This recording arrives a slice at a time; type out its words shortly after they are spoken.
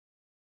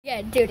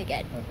Yeah, do it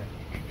again.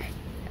 Okay.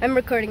 I'm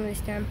recording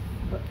this time.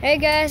 Hey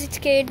guys, it's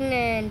Caden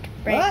and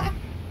What?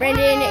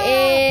 Brendan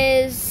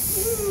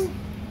is...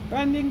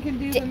 Brendan can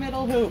do the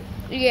middle hoop.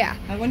 Yeah.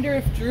 I wonder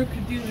if Drew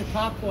could do the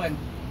top one.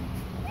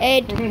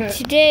 And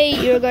today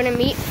you're gonna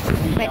meet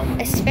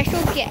a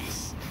special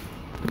guest.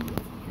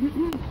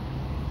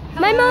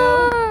 My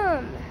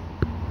mom!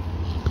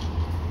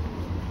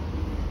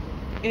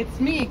 It's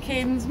me,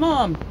 Caden's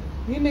mom.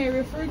 You may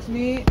refer to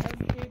me as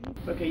Caden.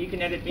 Okay, you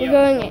can edit me We're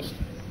out. going in.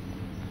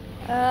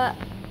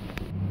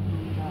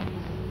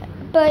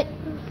 But,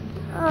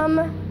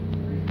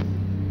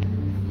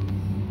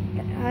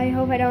 I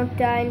hope I don't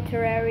die in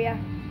Terraria.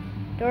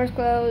 Doors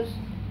closed.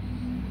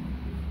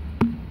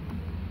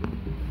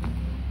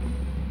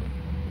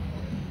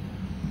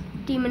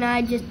 Demon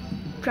Eye just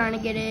trying to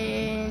get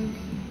in,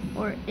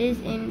 or is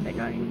in, but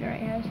not in the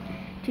right house.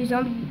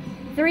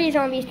 3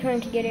 zombies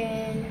trying to get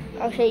in.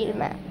 I'll show you the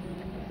map.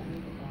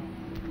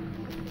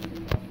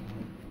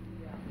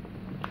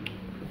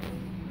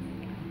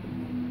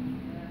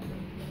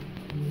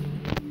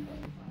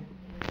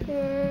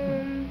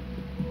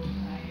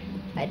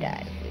 I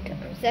died a few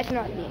times. That's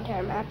not the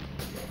entire map.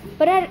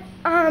 But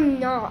I'm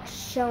not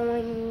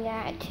showing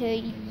that to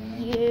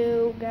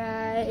you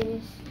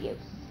guys.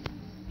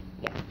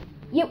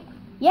 You.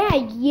 Yeah,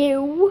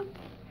 you.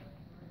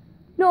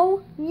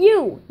 No,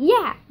 you.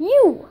 Yeah,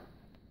 you.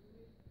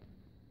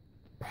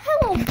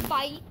 Pillow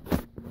fight.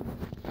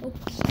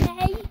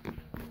 Okay.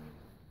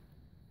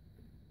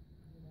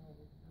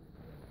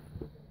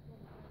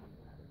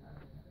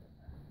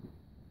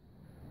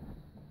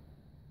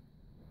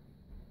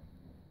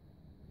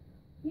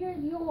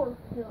 Here's your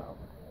pillow.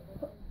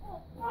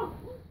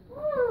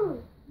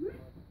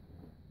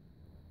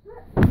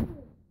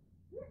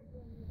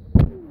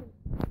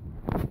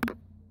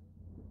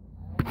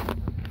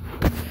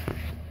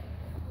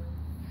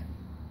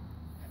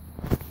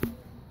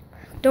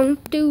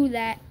 Don't do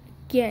that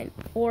again,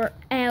 or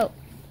else.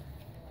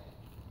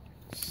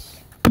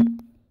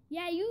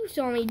 Yeah, you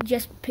saw me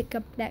just pick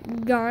up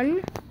that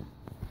gun,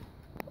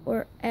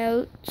 or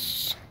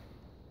else.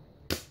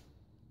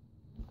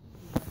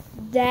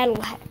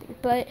 That'll happen,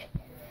 but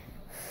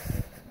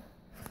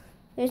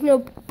there's no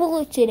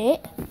bullets in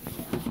it.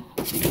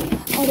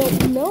 I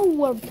don't know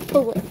where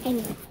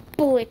any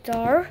bullets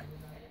are,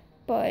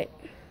 but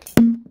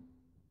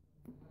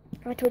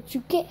that's what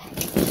you get.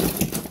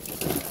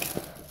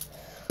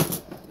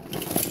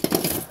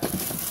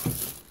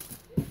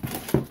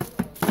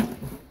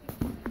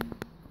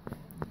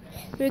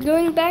 We're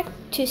going back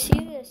to see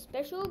the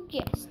special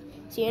guest.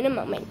 See you in a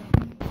moment.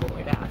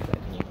 Wait, Ashley,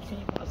 can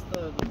you pause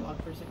the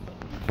vlog for a second?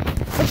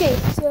 Okay,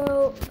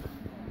 so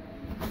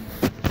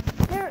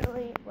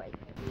apparently, wait,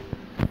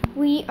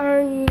 we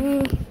are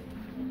not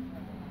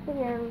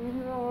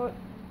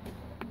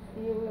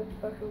seeing a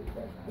special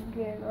guest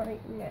again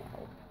right now.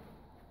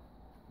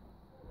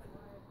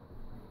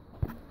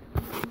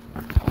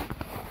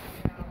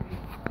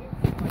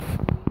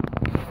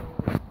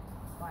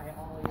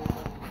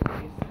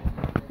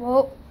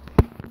 Well,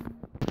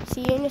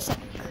 see you in a sec.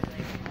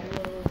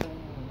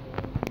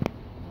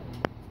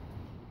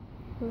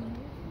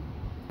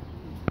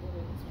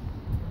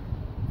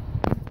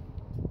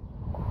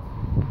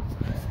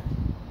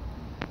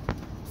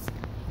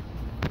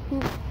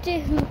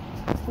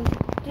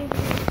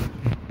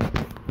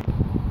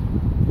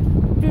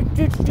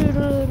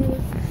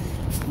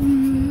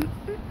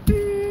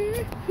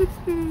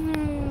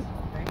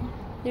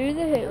 Through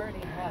the hoop. already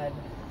had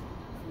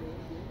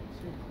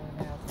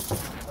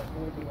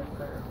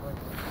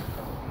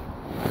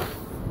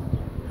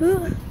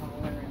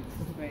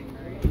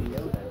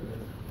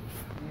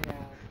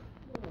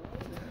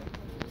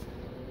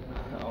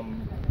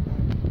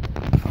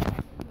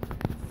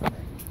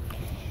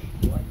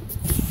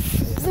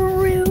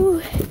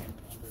Through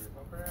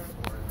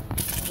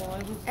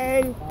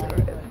and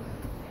through.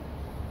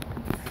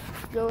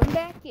 Going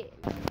back in.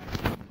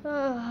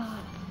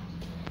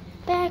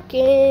 Back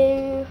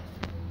in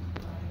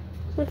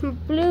with my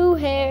blue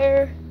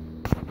hair.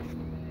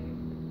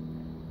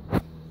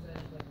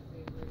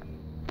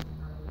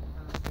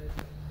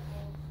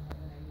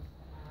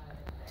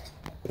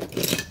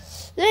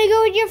 Let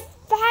go in your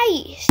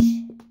face.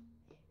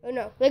 Oh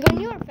no, let go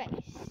in your face.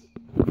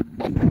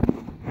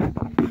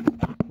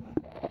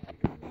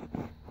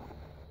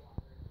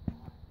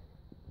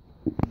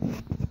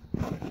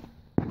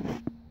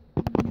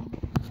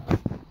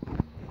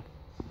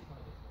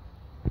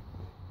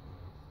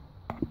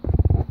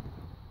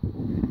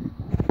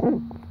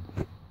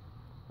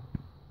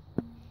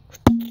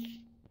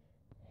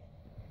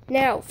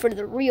 Now for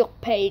the real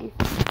pain.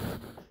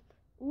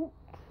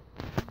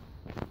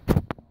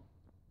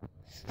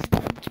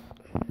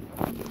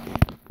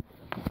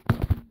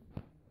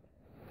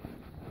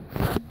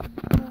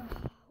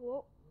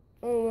 Whoa,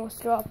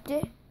 almost dropped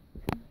it.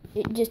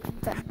 It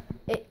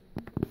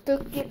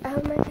took it out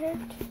of my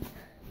hand.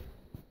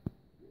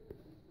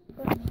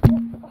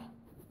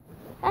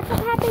 That's what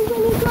happens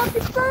when you drop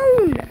your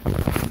phone.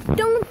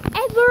 Don't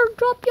ever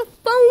drop your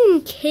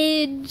phone,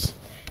 kids.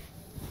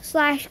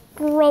 /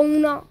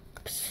 grown-ups.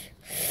 corpse.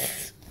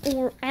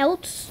 Or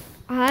else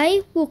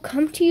I will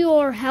come to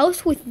your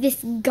house with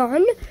this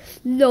gun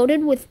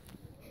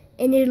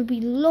and it'll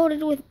be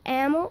loaded with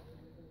ammo,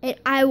 and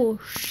I will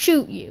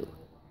shoot you.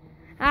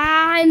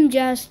 I'm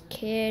just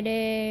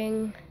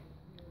kidding.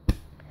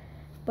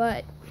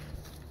 But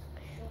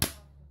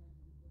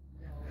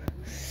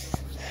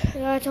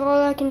that's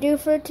all I can do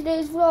for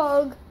today's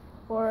vlog,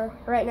 or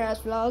right now's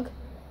vlog.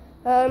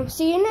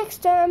 See you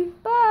next time.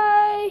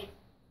 Bye.